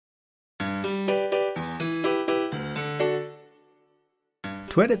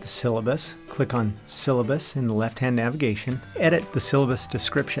To edit the syllabus, click on Syllabus in the left-hand navigation, edit the syllabus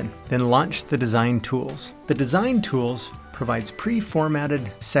description, then launch the Design Tools. The Design Tools provides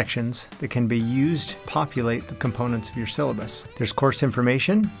pre-formatted sections that can be used to populate the components of your syllabus. There's course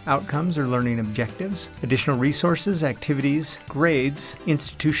information, outcomes or learning objectives, additional resources, activities, grades,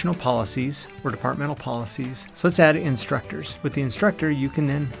 institutional policies or departmental policies. So let's add instructors. With the instructor, you can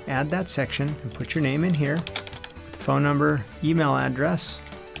then add that section and put your name in here, with the phone number, email address,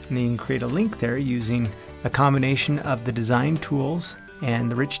 and then you can create a link there using a combination of the Design Tools and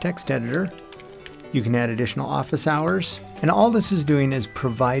the Rich Text Editor. You can add additional office hours, and all this is doing is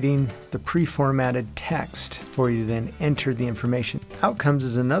providing the pre-formatted text for you to then enter the information. Outcomes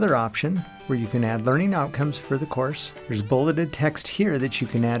is another option where you can add learning outcomes for the course. There's bulleted text here that you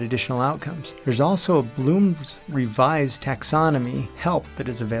can add additional outcomes. There's also a Bloom's Revised Taxonomy help that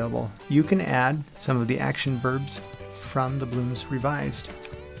is available. You can add some of the action verbs from the Bloom's Revised.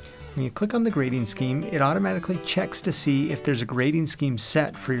 When you click on the grading scheme, it automatically checks to see if there's a grading scheme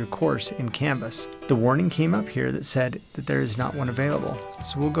set for your course in Canvas. The warning came up here that said that there is not one available.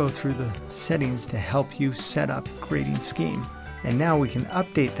 So we'll go through the settings to help you set up a grading scheme. And now we can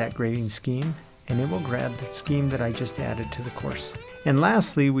update that grading scheme, and it will grab the scheme that I just added to the course. And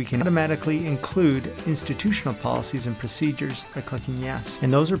lastly, we can automatically include institutional policies and procedures by clicking yes.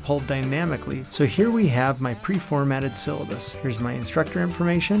 And those are pulled dynamically. So here we have my pre-formatted syllabus. Here's my instructor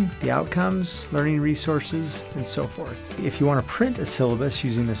information, the outcomes, learning resources, and so forth. If you want to print a syllabus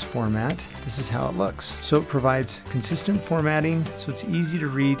using this format, this is how it looks. So it provides consistent formatting, so it's easy to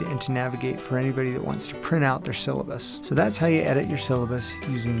read and to navigate for anybody that wants to print out their syllabus. So that's how you edit your syllabus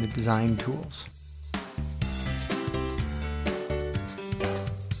using the Design Tools.